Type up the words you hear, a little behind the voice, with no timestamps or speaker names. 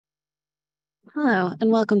Hello, and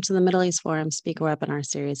welcome to the Middle East Forum Speaker Webinar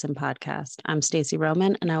Series and Podcast. I'm Stacey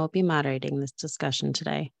Roman, and I will be moderating this discussion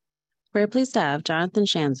today. We're pleased to have Jonathan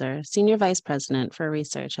Schanzer, Senior Vice President for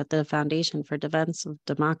Research at the Foundation for Defense of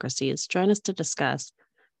Democracies, join us to discuss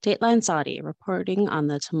Dateline Saudi, reporting on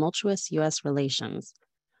the tumultuous U.S. relations.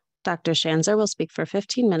 Dr. Schanzer will speak for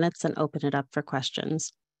 15 minutes and open it up for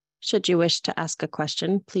questions. Should you wish to ask a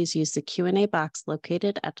question, please use the Q&A box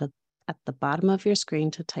located at the bottom of your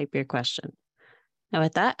screen to type your question. Now,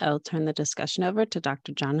 with that, I'll turn the discussion over to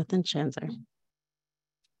Dr. Jonathan Schanzer.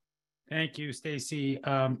 Thank you, Stacey,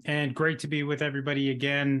 and great to be with everybody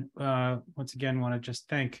again. Once again, want to just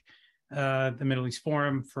thank the Middle East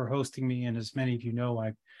Forum for hosting me. And as many of you know,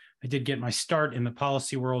 I did get my start in the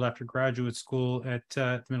policy world after graduate school at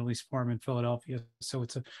the Middle East Forum in Philadelphia. So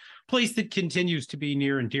it's a place that continues to be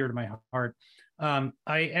near and dear to my heart. I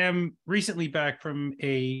am recently back from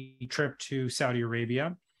a trip to Saudi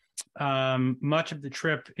Arabia. Much of the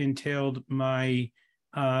trip entailed my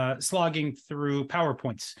slogging through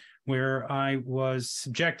PowerPoints, where I was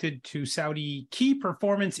subjected to Saudi key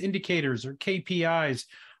performance indicators, or KPIs,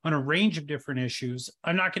 on a range of different issues.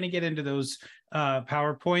 I'm not going to get into those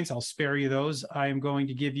PowerPoints. I'll spare you those. I am going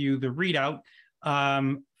to give you the readout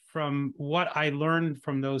from what I learned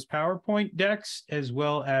from those PowerPoint decks, as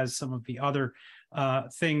well as some of the other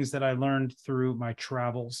things that I learned through my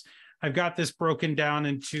travels. I've got this broken down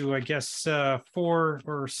into, I guess, 4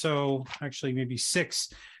 or so, actually maybe 6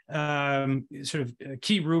 sort of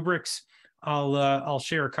key rubrics. I'll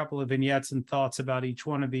share a couple of vignettes and thoughts about each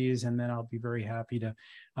one of these, and then I'll be very happy to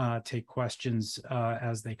take questions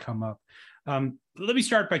as they come up. Let me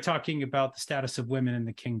start by talking about the status of women in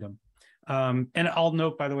the kingdom. And I'll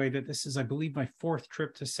note, by the way, that this is, I believe, my 4th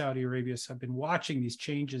trip to Saudi Arabia. So I've been watching these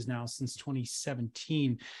changes now since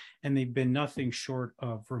 2017, and they've been nothing short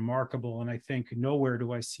of remarkable. And I think nowhere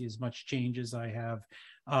do I see as much change as I have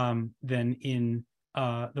than in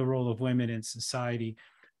the role of women in society.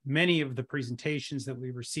 Many of the presentations that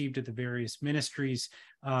we received at the various ministries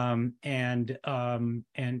and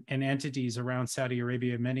entities around Saudi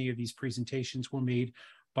Arabia, many of these presentations were made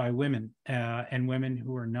by women and women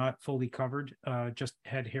who are not fully covered, just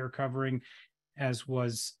had hair covering, as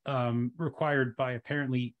was required by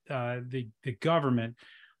apparently the government.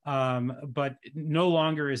 But no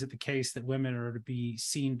longer is it the case that women are to be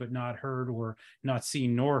seen but not heard, or not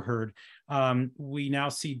seen nor heard. We now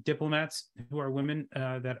see diplomats who are women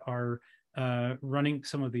that are running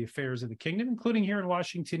some of the affairs of the kingdom, including here in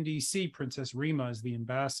Washington, D.C. Princess Rima is the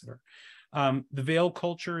ambassador. The veil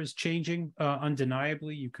culture is changing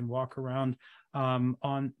undeniably. You can walk around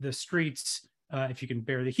on the streets if you can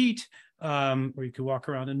bear the heat, or you can walk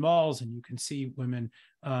around in malls and you can see women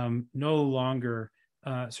no longer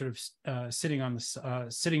sort of sitting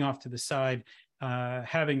off to the side,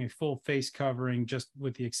 having a full face covering, just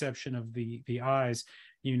with the exception of the eyes.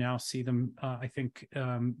 You now see them, I think,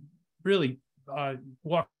 really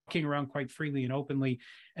walking around quite freely and openly,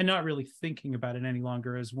 and not really thinking about it any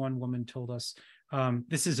longer. As one woman told us,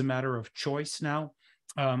 this is a matter of choice now,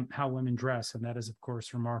 how women dress, and that is, of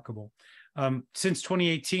course, remarkable. Since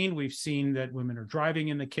 2018, we've seen that women are driving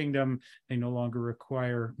in the kingdom. They no longer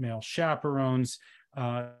require male chaperones.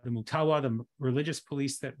 The Mutawa, the religious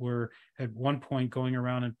police that were at one point going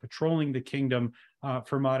around and patrolling the kingdom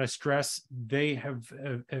for modest dress, they have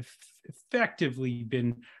effectively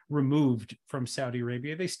been removed from Saudi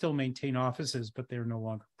Arabia. They still maintain offices, but they're no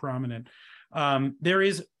longer prominent. There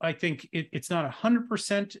is, I think, it's not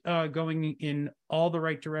 100% going in all the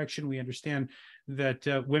right direction. We understand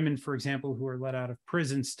that women, for example, who are let out of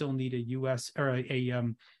prison still need a U.S. or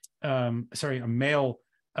a male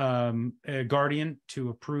a guardian to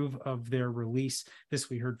approve of their release. This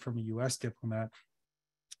we heard from a U.S. diplomat.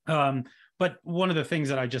 But one of the things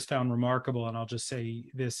that I just found remarkable, and I'll just say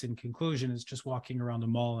this in conclusion, is just walking around a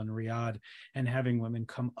mall in Riyadh and having women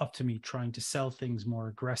come up to me trying to sell things more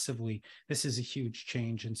aggressively. This is a huge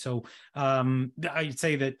change. And so I'd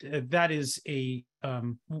say that that is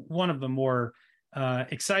one of the more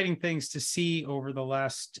exciting things to see over the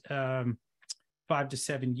last 5 to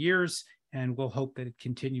 7 years. And we'll hope that it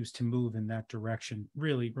continues to move in that direction.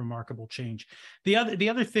 Really remarkable change. The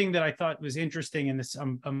other thing that I thought was interesting, and this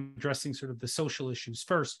I'm addressing sort of the social issues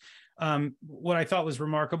first. What I thought was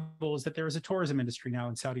remarkable is that there is a tourism industry now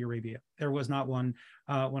in Saudi Arabia. There was not one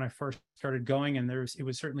when I first started going, and it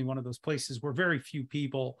was certainly one of those places where very few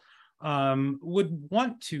people would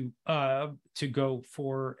want to go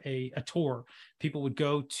for a tour. People would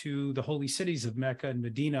go to the holy cities of Mecca and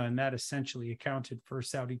Medina, and that essentially accounted for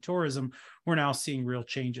Saudi tourism. We're now seeing real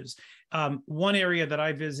changes. One area that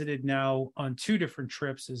I visited now on 2 different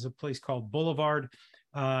trips is a place called Boulevard.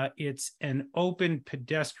 It's an open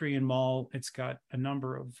pedestrian mall. It's got a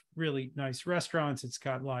number of really nice restaurants. It's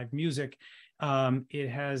got live music. It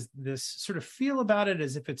has this sort of feel about it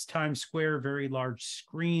as if it's Times Square, very large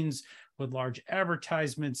screens with large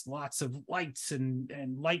advertisements, lots of lights and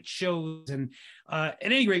light shows. And at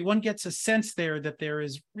any rate, one gets a sense there that there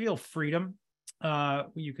is real freedom.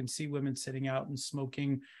 You can see women sitting out and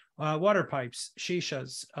smoking water pipes,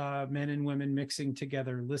 shishas, men and women mixing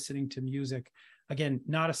together, listening to music. Again,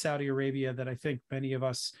 not a Saudi Arabia that I think many of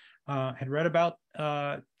us had read about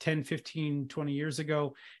 10, 15, 20 years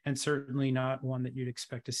ago, and certainly not one that you'd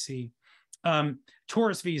expect to see.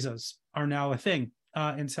 Tourist visas are now a thing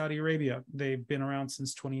in Saudi Arabia. They've been around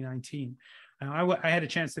since 2019. I had a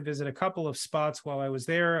chance to visit a couple of spots while I was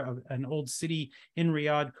there, an old city in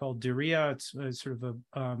Riyadh called Diriyah. It's sort of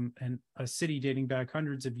a city dating back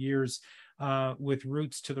hundreds of years with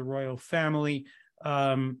roots to the royal family.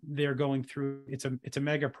 They're going through, it's a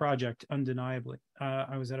mega project, undeniably.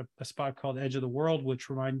 I was at a spot called Edge of the World,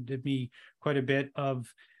 which reminded me quite a bit of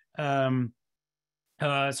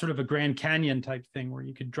sort of a Grand Canyon type thing, where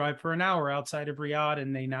you could drive for an hour outside of Riyadh,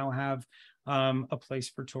 and they now have a place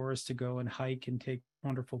for tourists to go and hike and take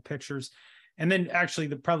wonderful pictures. And then actually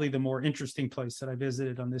probably the more interesting place that I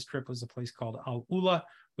visited on this trip was a place called Al Ula,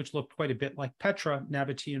 which looked quite a bit like Petra,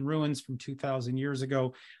 Nabatean ruins from 2,000 years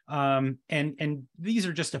ago. And these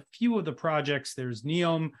are just a few of the projects. There's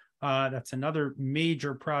Neom. That's another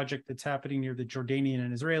major project that's happening near the Jordanian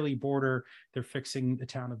and Israeli border. They're fixing the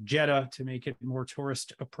town of Jeddah to make it more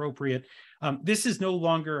tourist appropriate. This is no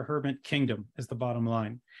longer a hermit kingdom, is the bottom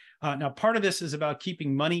line. Now, part of this is about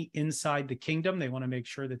keeping money inside the kingdom. They want to make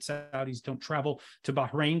sure that Saudis don't travel to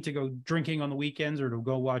Bahrain to go drinking on the weekends or to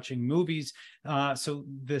go watching movies. So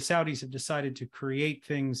the Saudis have decided to create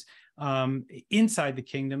things inside the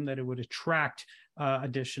kingdom that it would attract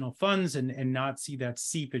additional funds and not see that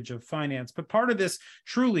seepage of finance. But part of this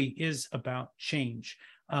truly is about change.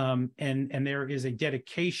 And there is a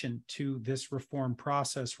dedication to this reform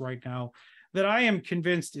process right now that I am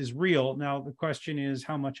convinced is real. Now, the question is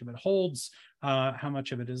how much of it holds, how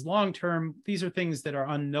much of it is long-term. These are things that are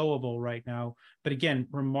unknowable right now, but again,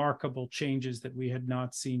 remarkable changes that we had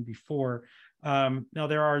not seen before. Now,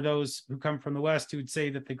 there are those who come from the West who would say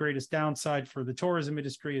that the greatest downside for the tourism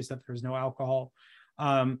industry is that there's no alcohol.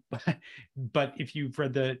 But if you've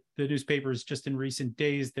read the newspapers just in recent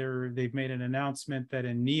days, they've made an announcement that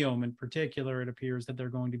in Neom in particular, it appears that they're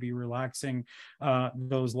going to be relaxing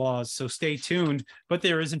those laws. So stay tuned. But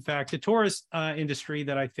there is, in fact, a tourist industry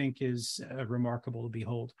that I think is remarkable to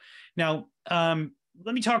behold. Now,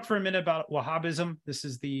 let me talk for a minute about Wahhabism. This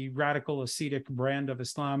is the radical Hasidic brand of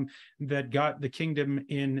Islam that got the kingdom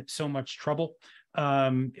in so much trouble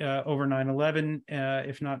over 9/11,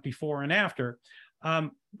 if not before and after.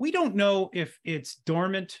 We don't know if it's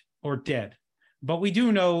dormant or dead, but we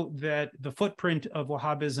do know that the footprint of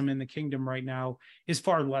Wahhabism in the kingdom right now is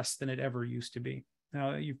far less than it ever used to be.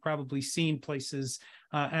 Now, you've probably seen places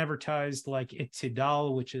advertised like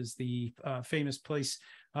Ittidal, which is the famous place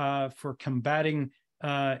for combating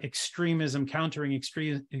extremism, countering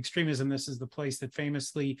extremism. This is the place that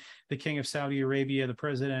famously the king of Saudi Arabia, the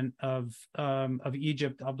president of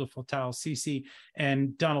Egypt, Abdel Fattah al-Sisi,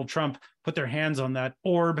 and Donald Trump put their hands on that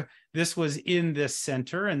orb. This was in this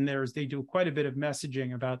center, and they do quite a bit of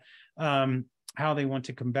messaging about how they want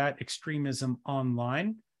to combat extremism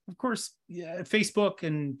online. Of course, Facebook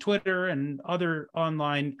and Twitter and other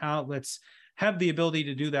online outlets have the ability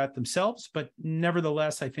to do that themselves, but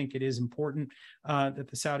nevertheless, I think it is important that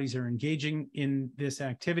the Saudis are engaging in this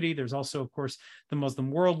activity. There's also, of course, the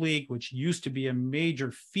Muslim World League, which used to be a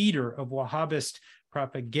major feeder of Wahhabist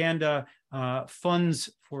propaganda, funds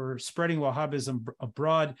for spreading Wahhabism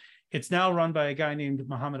abroad. It's now run by a guy named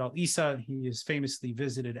Mohammed Al-Issa. He has famously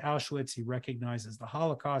visited Auschwitz. He recognizes the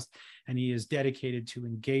Holocaust, and he is dedicated to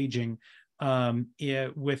engaging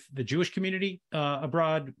with the Jewish community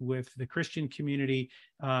abroad, with the Christian community,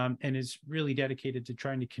 and is really dedicated to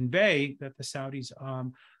trying to convey that the Saudis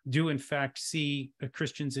do in fact see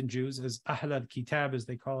Christians and Jews as Ahl al-Kitab, as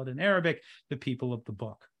they call it in Arabic, the people of the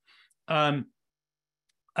book.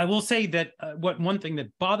 I will say that one thing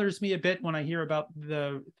that bothers me a bit when I hear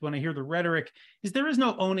the rhetoric is there is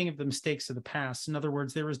no owning of the mistakes of the past. In other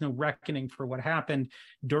words, there is no reckoning for what happened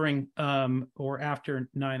during or after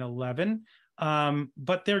 9/11.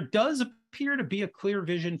 But there does appear to be a clear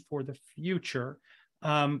vision for the future.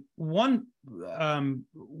 One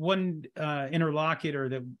interlocutor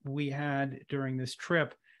that we had during this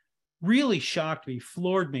trip really shocked me,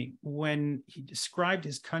 floored me when he described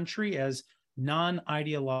his country as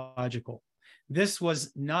non-ideological. This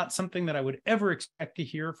was not something that I would ever expect to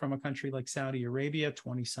hear from a country like Saudi Arabia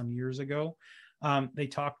 20 some years ago. They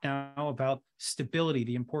talk now about stability,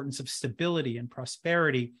 the importance of stability and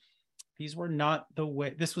prosperity. This was not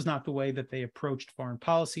the way that they approached foreign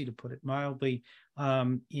policy, to put it mildly,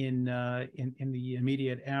 in the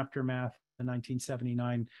immediate aftermath of the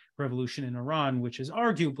 1979 revolution in Iran, which is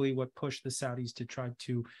arguably what pushed the Saudis to try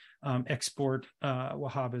to export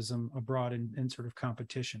Wahhabism abroad in sort of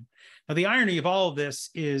competition. Now, the irony of all of this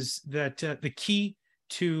is that the key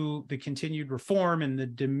to the continued reform and the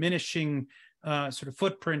diminishing sort of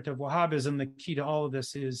footprint of Wahhabism, the key to all of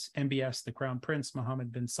this is MBS, the Crown Prince,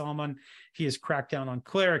 Mohammed bin Salman. He has cracked down on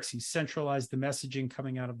clerics. He's centralized the messaging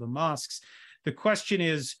coming out of the mosques. The question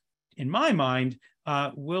is, in my mind,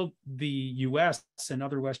 will the US and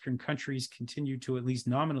other Western countries continue to at least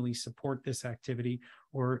nominally support this activity,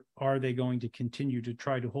 or are they going to continue to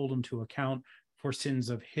try to hold him to account for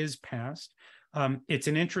sins of his past? It's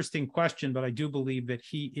an interesting question, but I do believe that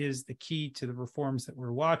he is the key to the reforms that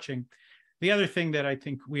we're watching. The other thing that I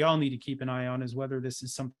think we all need to keep an eye on is whether this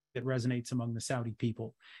is something that resonates among the Saudi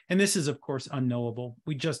people. And this is, of course, unknowable.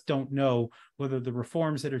 We just don't know whether the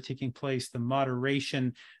reforms that are taking place, the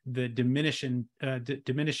moderation, the diminishing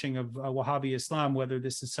of Wahhabi Islam, whether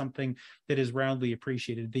this is something that is roundly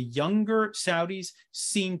appreciated. The younger Saudis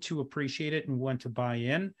seem to appreciate it and want to buy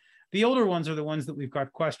in. The older ones are the ones that we've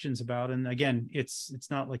got questions about. And again, it's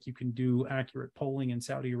not like you can do accurate polling in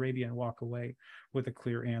Saudi Arabia and walk away with a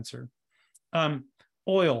clear answer.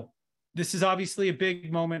 Oil. This is obviously a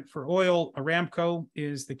big moment for oil. Aramco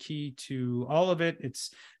is the key to all of it.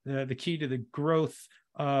 It's the key to the growth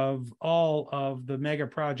of all of the mega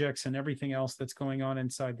projects and everything else that's going on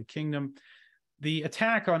inside the kingdom. The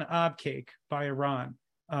attack on Abqaiq by Iran,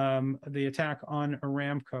 the attack on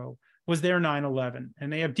Aramco, was their 9/11.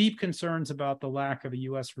 And they have deep concerns about the lack of a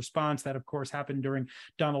US response. That, of course, happened during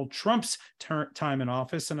Donald Trump's time in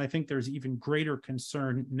office. And I think there's even greater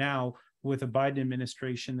concern now with a Biden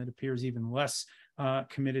administration that appears even less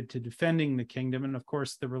committed to defending the kingdom. And of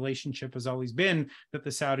course, the relationship has always been that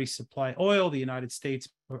the Saudis supply oil, the United States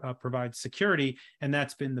provides security, and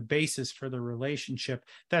that's been the basis for the relationship.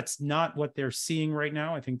 That's not what they're seeing right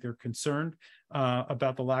now. I think they're concerned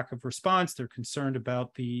about the lack of response. They're concerned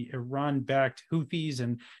about the Iran-backed Houthis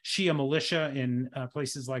and Shia militia in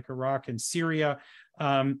places like Iraq and Syria.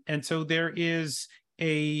 And so there's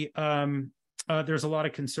a lot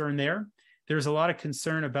of concern there. There's a lot of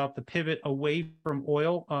concern about the pivot away from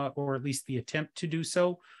oil, or at least the attempt to do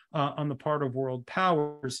so on the part of world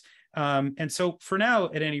powers. And so for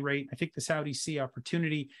now, at any rate, I think the Saudis see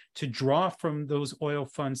opportunity to draw from those oil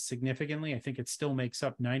funds significantly. I think it still makes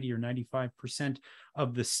up 90 or 95%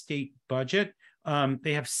 of the state budget.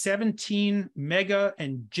 They have 17 mega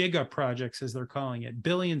and giga projects, as they're calling it,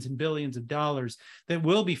 billions and billions of dollars that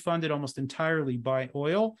will be funded almost entirely by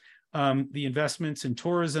oil. The investments in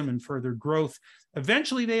tourism and further growth.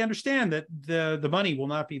 Eventually, they understand that the money will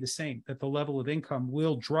not be the same, that the level of income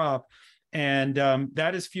will drop. And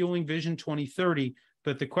that is fueling Vision 2030.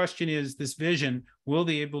 But the question is, this vision, will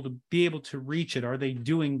they be able to reach it? Are they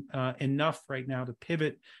doing enough right now to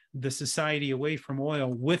pivot the society away from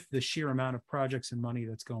oil with the sheer amount of projects and money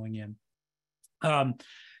that's going in?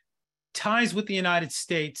 Ties with the United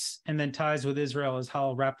States and then ties with Israel is how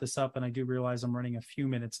I'll wrap this up. And I do realize I'm running a few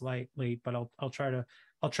minutes late, but I'll try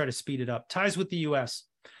to speed it up. Ties with the US,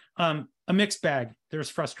 a mixed bag. There's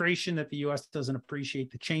frustration that the US doesn't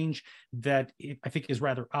appreciate the change that I think is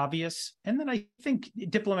rather obvious. And then I think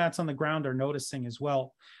diplomats on the ground are noticing as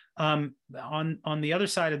well. On the other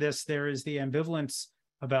side of this, there is the ambivalence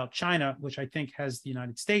about China, which I think has the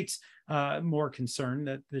United States more concerned,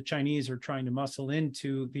 that the Chinese are trying to muscle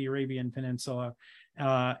into the Arabian Peninsula,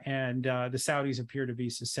 and the Saudis appear to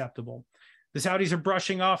be susceptible. The Saudis are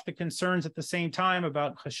brushing off the concerns at the same time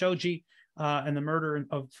about Khashoggi and the murder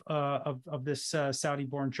of this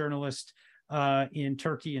Saudi-born journalist in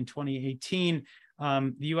Turkey in 2018.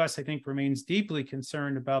 The U.S., I think, remains deeply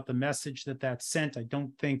concerned about the message that sent. I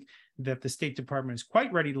don't think that the State Department is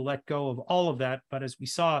quite ready to let go of all of that. But as we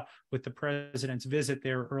saw with the president's visit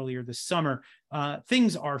there earlier this summer,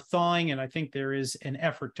 things are thawing. And I think there is an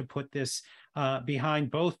effort to put this behind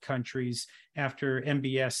both countries after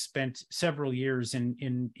MBS spent several years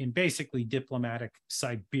in basically diplomatic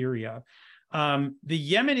Siberia. The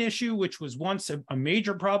Yemen issue, which was once a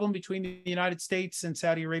major problem between the United States and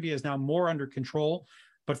Saudi Arabia, is now more under control,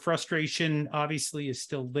 but frustration obviously is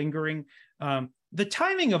still lingering. The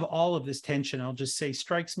timing of all of this tension, I'll just say,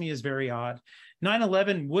 strikes me as very odd.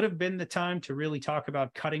 9/11 would have been the time to really talk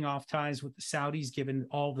about cutting off ties with the Saudis, given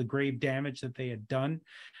all the grave damage that they had done.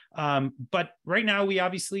 But right now,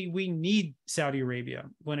 we need Saudi Arabia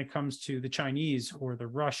when it comes to the Chinese or the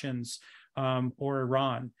Russians or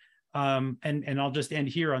Iran. And I'll just end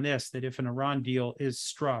here on this, that if an Iran deal is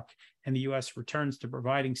struck and the U.S. returns to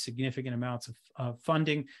providing significant amounts of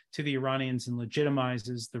funding to the Iranians and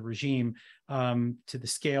legitimizes the regime to the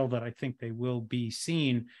scale that I think they will be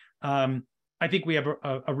seen, I think we have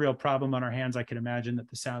a real problem on our hands. I can imagine that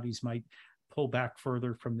the Saudis might pull back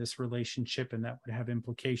further from this relationship, and that would have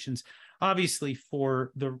implications, obviously,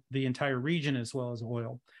 for the entire region as well as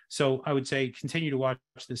oil. So I would say continue to watch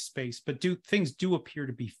this space, but things do appear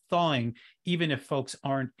to be thawing, even if folks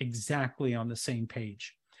aren't exactly on the same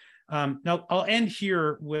page. Now, I'll end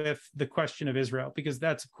here with the question of Israel, because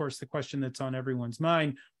that's, of course, the question that's on everyone's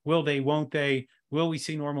mind. Will they, won't they? Will we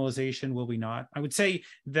see normalization? Will we not? I would say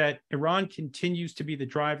that Iran continues to be the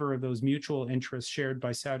driver of those mutual interests shared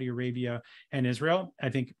by Saudi Arabia and Israel. I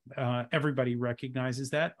think everybody recognizes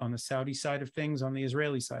that on the Saudi side of things, on the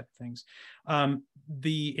Israeli side of things.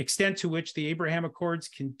 The extent to which the Abraham Accords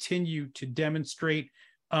continue to demonstrate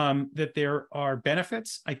that there are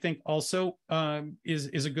benefits, I think also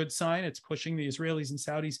is a good sign. It's pushing the Israelis and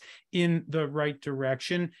Saudis in the right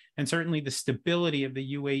direction. And certainly the stability of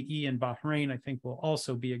the UAE and Bahrain, I think, will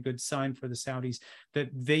also be a good sign for the Saudis, that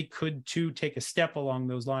they could too take a step along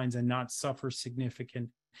those lines and not suffer significant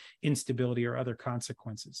instability or other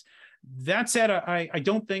consequences. That said, I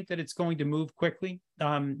don't think that it's going to move quickly.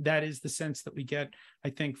 That is the sense that we get, I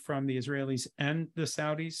think, from the Israelis and the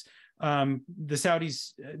Saudis. The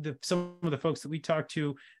Saudis, some of the folks that we talked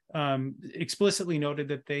to explicitly noted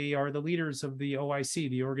that they are the leaders of the OIC,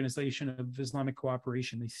 the Organization of Islamic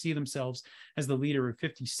Cooperation. They see themselves as the leader of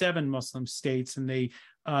 57 Muslim states, and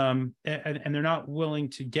they're not willing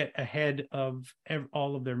to get ahead of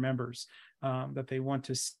all of their members. That they want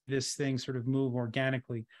to see this thing sort of move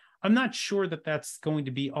organically. I'm not sure that that's going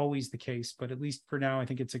to be always the case, but at least for now, I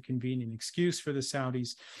think it's a convenient excuse for the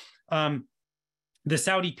Saudis. The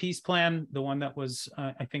Saudi peace plan, the one that was,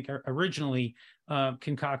 I think, originally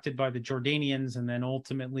concocted by the Jordanians and then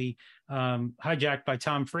ultimately hijacked by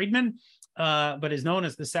Tom Friedman, but is known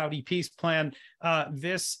as the Saudi peace plan.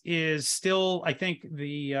 This is still, I think,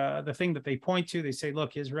 the thing that they point to. They say,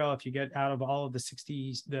 look, Israel, if you get out of all of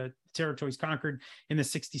the territories conquered in the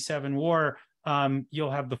 67 war,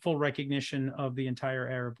 you'll have the full recognition of the entire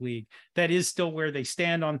Arab League. That is still where they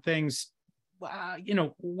stand on things.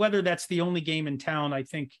 Whether that's the only game in town, I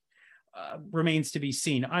think remains to be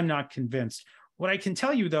seen. I'm not convinced. What I can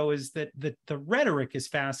tell you, though, is that the rhetoric is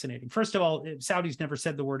fascinating. First of all, Saudis never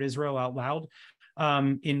said the word Israel out loud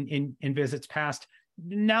in visits past.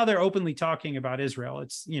 Now they're openly talking about Israel.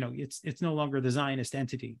 It's no longer the Zionist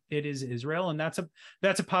entity. It is Israel, and that's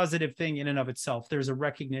a positive thing in and of itself. There's a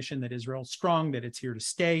recognition that Israel's strong, that it's here to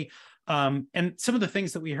stay. And some of the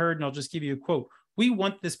things that we heard, and I'll just give you a quote. We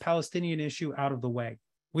want this Palestinian issue out of the way.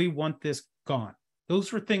 We want this gone.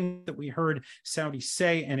 Those were things that we heard Saudis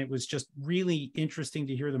say, and it was just really interesting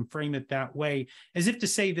to hear them frame it that way, as if to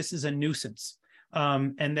say this is a nuisance,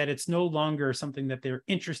 and that it's no longer something that they're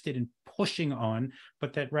interested in pushing on,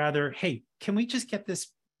 but that rather, hey, can we just get this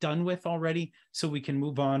done with already so we can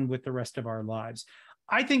move on with the rest of our lives?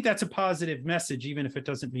 I think that's a positive message, even if it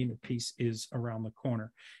doesn't mean that peace is around the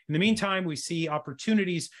corner. In the meantime, we see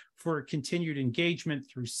opportunities for continued engagement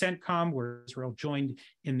through CENTCOM, where Israel joined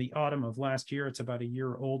in the autumn of last year. It's about a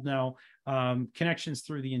year old now. Connections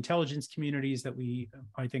through the intelligence communities that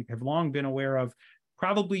I think, have long been aware of.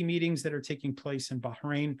 Probably meetings that are taking place in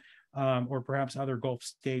Bahrain or perhaps other Gulf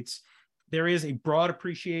states. There is a broad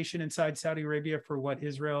appreciation inside Saudi Arabia for what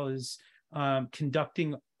Israel is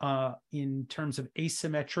conducting in terms of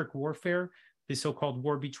asymmetric warfare. The so-called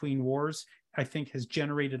war between wars, I think, has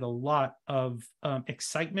generated a lot of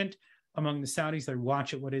excitement among the Saudis. They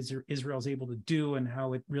watch at what Israel's able to do and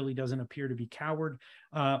how it really doesn't appear to be cowered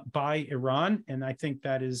by Iran. And I think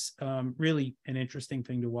that is really an interesting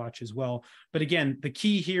thing to watch as well. But again, the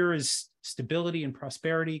key here is stability and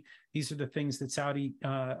prosperity. These are the things that Saudi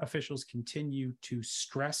officials continue to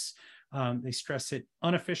stress. They stress it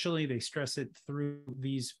unofficially. They stress it through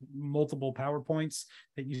these multiple PowerPoints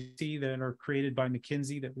that you see that are created by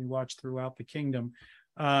McKinsey that we watch throughout the kingdom.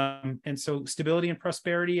 And so stability and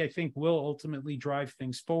prosperity, I think, will ultimately drive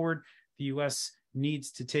things forward. The U.S.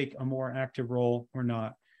 needs to take a more active role or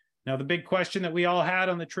not. Now, the big question that we all had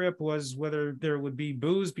on the trip was whether there would be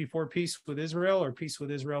booze before peace with Israel or peace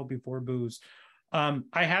with Israel before booze.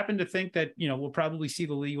 I happen to think that, we'll probably see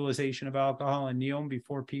the legalization of alcohol and NEOM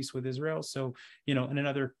before peace with Israel. So, in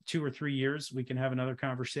another 2 or 3 years, we can have another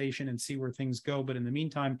conversation and see where things go. But in the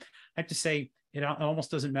meantime, I have to say, it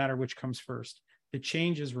almost doesn't matter which comes first. The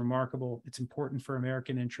change is remarkable. It's important for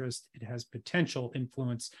American interest. It has potential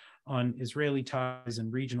influence on Israeli ties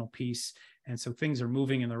and regional peace. And so things are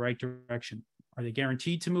moving in the right direction. Are they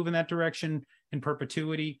guaranteed to move in that direction in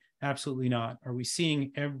perpetuity? Absolutely not. Are we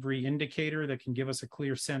seeing every indicator that can give us a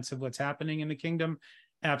clear sense of what's happening in the kingdom?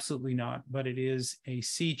 Absolutely not. But it is a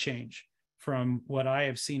sea change from what I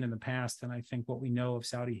have seen in the past, and I think what we know of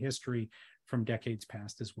Saudi history from decades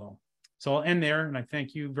past as well. So I'll end there, and I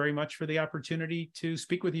thank you very much for the opportunity to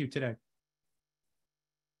speak with you today.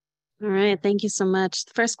 All right, thank you so much.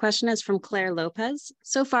 The first question is from Claire Lopez.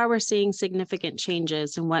 So far, we're seeing significant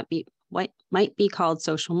changes in what might be called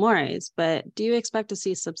social mores, but do you expect to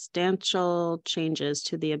see substantial changes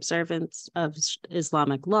to the observance of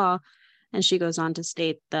Islamic law? And she goes on to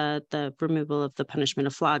state that the removal of the punishment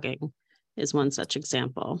of flogging is one such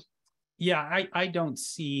example. Yeah, I don't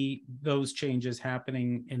see those changes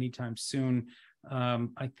happening anytime soon.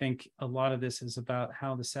 I think a lot of this is about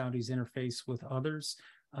how the Saudis interface with others,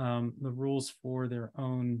 the rules for their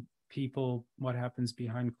own people, what happens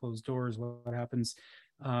behind closed doors, what happens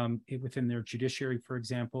within their judiciary, for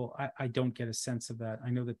example. I don't get a sense of that.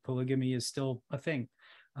 I know that polygamy is still a thing.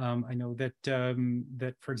 I know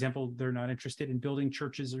that, for example, they're not interested in building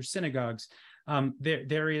churches or synagogues. There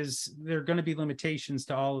are going to be limitations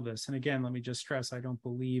to all of this. And again, let me just stress, I don't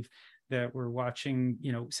believe that we're watching,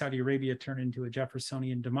 Saudi Arabia turn into a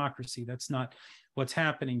Jeffersonian democracy. That's not what's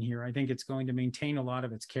happening here. I think it's going to maintain a lot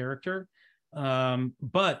of its character.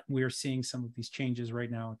 But we're seeing some of these changes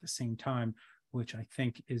right now at the same time, which I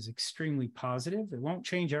think is extremely positive. It won't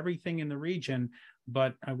change everything in the region,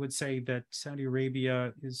 but I would say that Saudi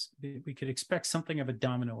Arabia we could expect something of a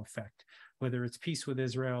domino effect, whether it's peace with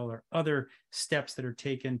Israel or other steps that are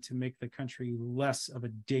taken to make the country less of a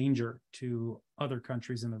danger to other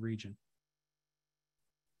countries in the region.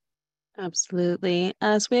 Absolutely.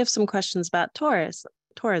 So we have some questions about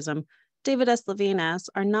tourism. David S. Levine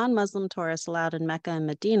asks, are non-Muslim tourists allowed in Mecca and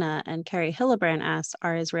Medina? And Carrie Hillebrand asks,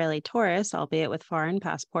 are Israeli tourists, albeit with foreign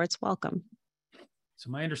passports, welcome?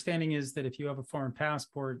 So my understanding is that if you have a foreign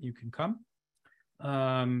passport, you can come.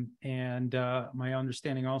 My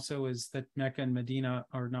understanding also is that Mecca and Medina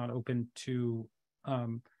are not open to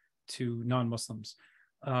non-Muslims.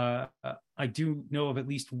 I do know of at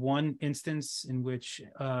least one instance in which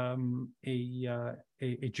a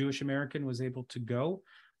Jewish American was able to go,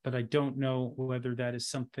 but I don't know whether that is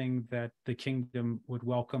something that the kingdom would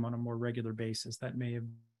welcome on a more regular basis. That may have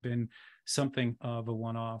been something of a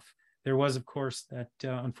one-off. There was, of course, that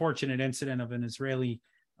unfortunate incident of an Israeli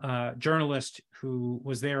journalist who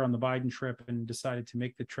was there on the Biden trip and decided to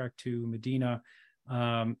make the trek to Medina.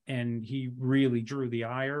 And he really drew the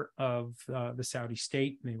ire of the Saudi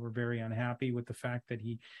state. They were very unhappy with the fact that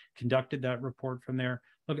he conducted that report from there.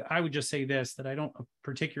 Look, I would just say this, that I don't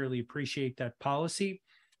particularly appreciate that policy,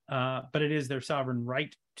 but it is their sovereign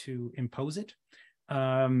right to impose it.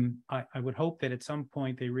 I would hope that at some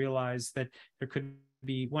point they realize that there could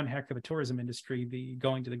be one heck of a tourism industry.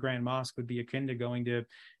 Going to the Grand Mosque would be akin to going to,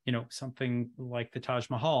 something like the Taj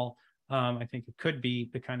Mahal. I think it could be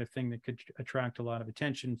the kind of thing that could attract a lot of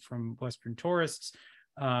attention from Western tourists,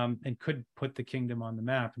 and could put the kingdom on the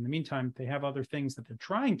map. In the meantime, they have other things that they're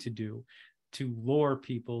trying to do to lure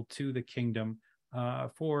people to the kingdom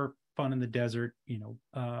for fun in the desert,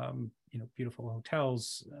 beautiful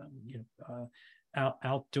hotels,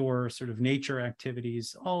 outdoor sort of nature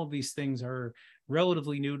activities. All of these things are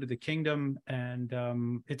relatively new to the kingdom, and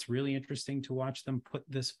it's really interesting to watch them put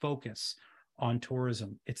this focus on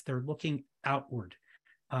tourism. They're looking outward,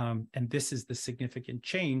 and this is the significant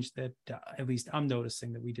change that at least I'm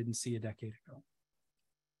noticing that we didn't see a decade ago.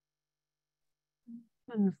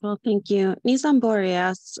 Wonderful, thank you. Nizam Bori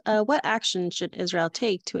asks, what action should Israel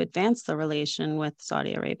take to advance the relation with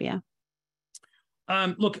Saudi Arabia?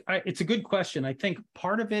 Look, it's a good question. I think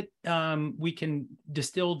part of it we can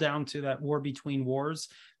distill down to that war between wars,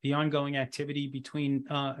 the ongoing activity between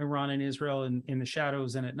Iran and Israel in the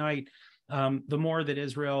shadows and at night. The more that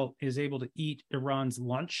Israel is able to eat Iran's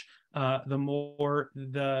lunch, the more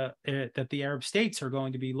that the Arab states are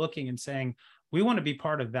going to be looking and saying, we want to be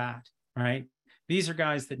part of that, right? These are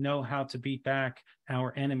guys that know how to beat back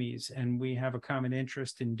our enemies, and we have a common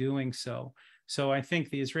interest in doing so. So I think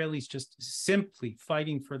the Israelis just simply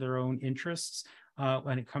fighting for their own interests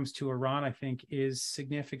when it comes to Iran, I think is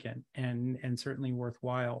significant and certainly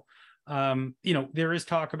worthwhile. There is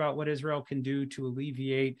talk about what Israel can do to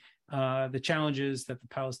alleviate the challenges that the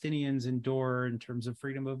Palestinians endure in terms of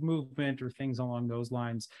freedom of movement or things along those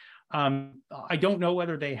lines. I don't know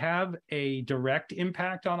whether they have a direct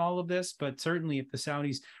impact on all of this, but certainly if the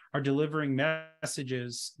Saudis are delivering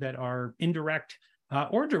messages that are indirect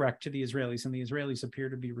or direct to the Israelis, and the Israelis appear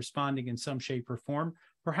to be responding in some shape or form,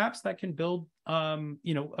 perhaps that can build, a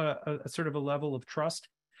sort of a level of trust.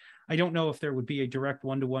 I don't know if there would be a direct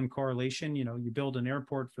one-to-one correlation. You build an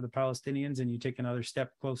airport for the Palestinians and you take another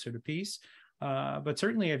step closer to peace. But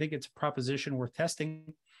certainly, I think it's a proposition worth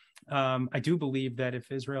testing. I do believe that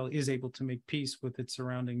if Israel is able to make peace with its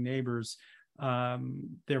surrounding neighbors,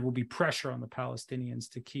 there will be pressure on the Palestinians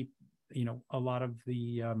to keep, a lot of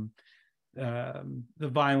the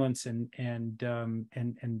violence and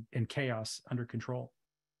chaos under control.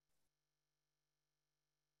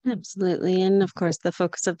 Absolutely. And of course, the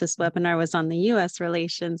focus of this webinar was on the U.S.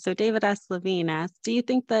 relations. So David S. Levine asked, do you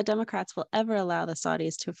think the Democrats will ever allow the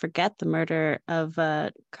Saudis to forget the murder of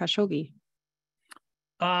Khashoggi?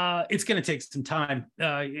 It's going to take some time.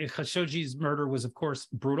 Khashoggi's murder was, of course,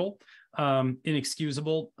 brutal,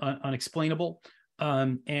 inexcusable, unexplainable.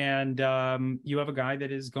 And you have a guy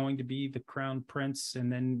that is going to be the crown prince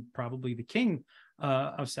and then probably the king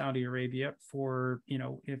of Saudi Arabia for,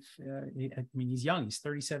 he's young, he's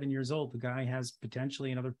 37 years old. The guy has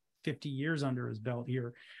potentially another 50 years under his belt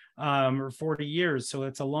here, or 40 years. So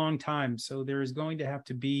it's a long time. So there is going to have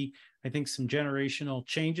to be, I think, some generational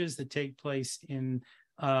changes that take place in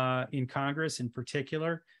Congress in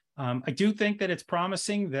particular. I do think that it's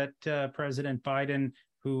promising that President Biden,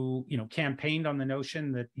 who campaigned on the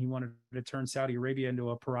notion that he wanted to turn Saudi Arabia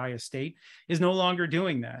into a pariah state, is no longer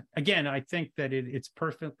doing that. Again, I think that it's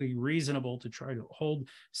perfectly reasonable to try to hold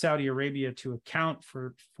Saudi Arabia to account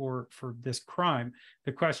for this crime.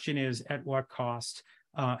 The question is, at what cost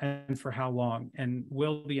and for how long? And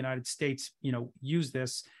will the United States, use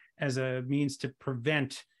this as a means to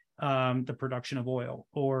prevent the production of oil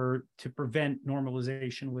or to prevent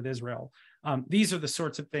normalization with Israel? These are the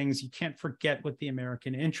sorts of things you can't forget what the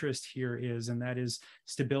American interest here is, and that is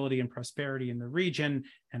stability and prosperity in the region,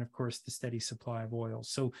 and of course, the steady supply of oil.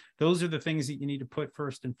 So those are the things that you need to put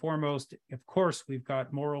first and foremost. Of course, we've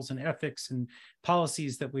got morals and ethics and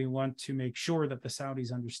policies that we want to make sure that the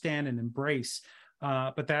Saudis understand and embrace.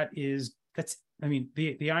 But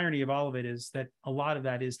the irony of all of it is that a lot of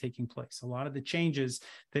that is taking place. A lot of the changes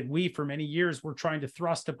that we, for many years, were trying to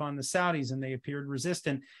thrust upon the Saudis, and they appeared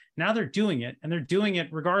resistant. Now they're doing it, and they're doing it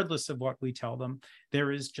regardless of what we tell them.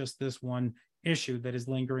 There is just this one issue that is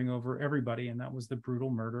lingering over everybody, and that was the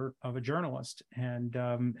brutal murder of a journalist. And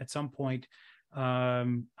at some point, I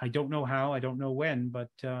don't know how, I don't know when, but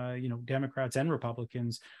Democrats and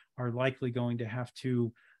Republicans are likely going to have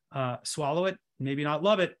to swallow it, maybe not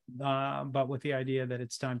love it, but with the idea that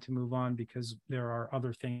it's time to move on because there are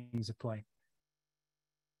other things at play.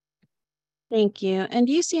 Thank you. And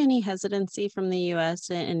do you see any hesitancy from the U.S.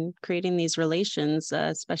 in creating these relations,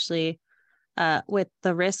 especially with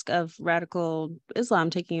the risk of radical Islam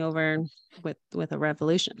taking over with a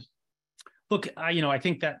revolution? Look, I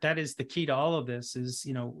think that is the key to all of this is,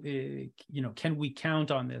 can we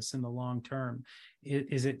count on this in the long term?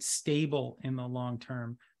 Is it stable in the long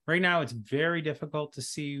term? Right now, it's very difficult to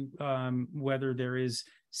see whether there is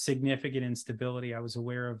significant instability. I was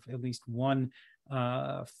aware of at least one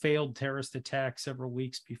failed terrorist attack several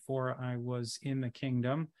weeks before I was in the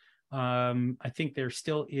kingdom. I think there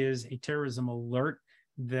still is a terrorism alert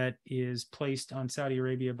that is placed on Saudi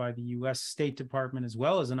Arabia by the U.S. State Department, as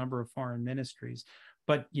well as a number of foreign ministries.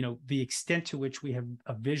 But the extent to which we have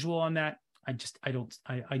a visual on that, I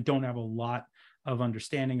don't have a lot of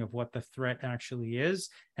understanding of what the threat actually is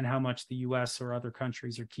and how much the U.S. or other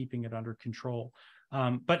countries are keeping it under control.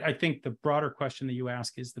 But I think the broader question that you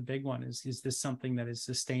ask is the big one: is this something that is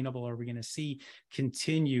sustainable? Are we going to see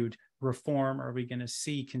continued reform? Are we going to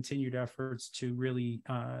see continued efforts to really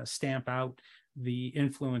stamp out the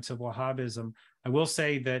influence of Wahhabism? I will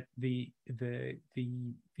say that the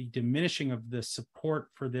diminishing of the support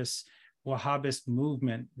for this Wahhabist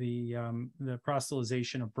movement, the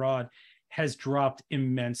proselytization abroad, has dropped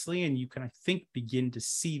immensely, and you can, I think, begin to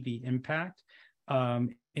see the impact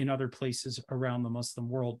in other places around the Muslim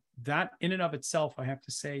world. That, in and of itself, I have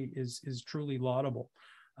to say, is truly laudable.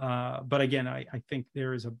 But again, I think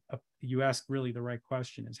there is you ask really the right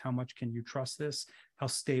question: is how much can you trust this? How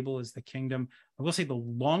stable is the kingdom? I will say the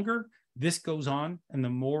longer this goes on, and the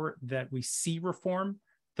more that we see reform,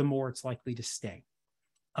 the more it's likely to stay.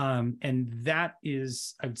 And that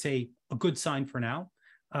is, I would say, a good sign for now.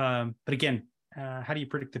 But again, how do you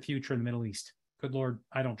predict the future in the Middle East? Good Lord,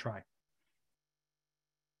 I don't try.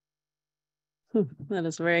 That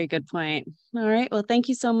is a very good point. All right. Well, thank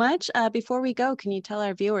you so much. Before we go, can you tell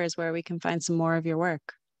our viewers where we can find some more of your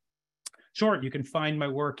work? Sure, you can find my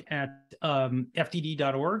work at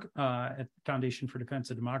FDD.org, at Foundation for Defense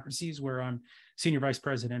of Democracies, where I'm Senior Vice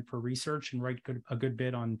President for Research and write a good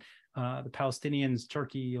bit on the Palestinians,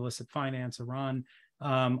 Turkey, illicit finance, Iran.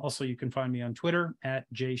 Also, you can find me on Twitter at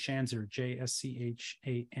JSchanzer,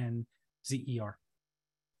 JSCHANZER.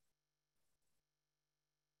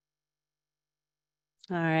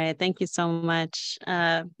 All right. Thank you so much.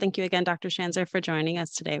 Thank you again, Dr. Schanzer, for joining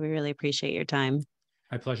us today. We really appreciate your time.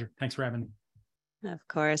 My pleasure. Thanks for having me. Of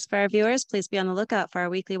course. For our viewers, please be on the lookout for our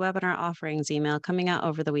weekly webinar offerings email coming out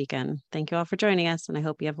over the weekend. Thank you all for joining us, and I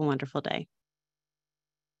hope you have a wonderful day.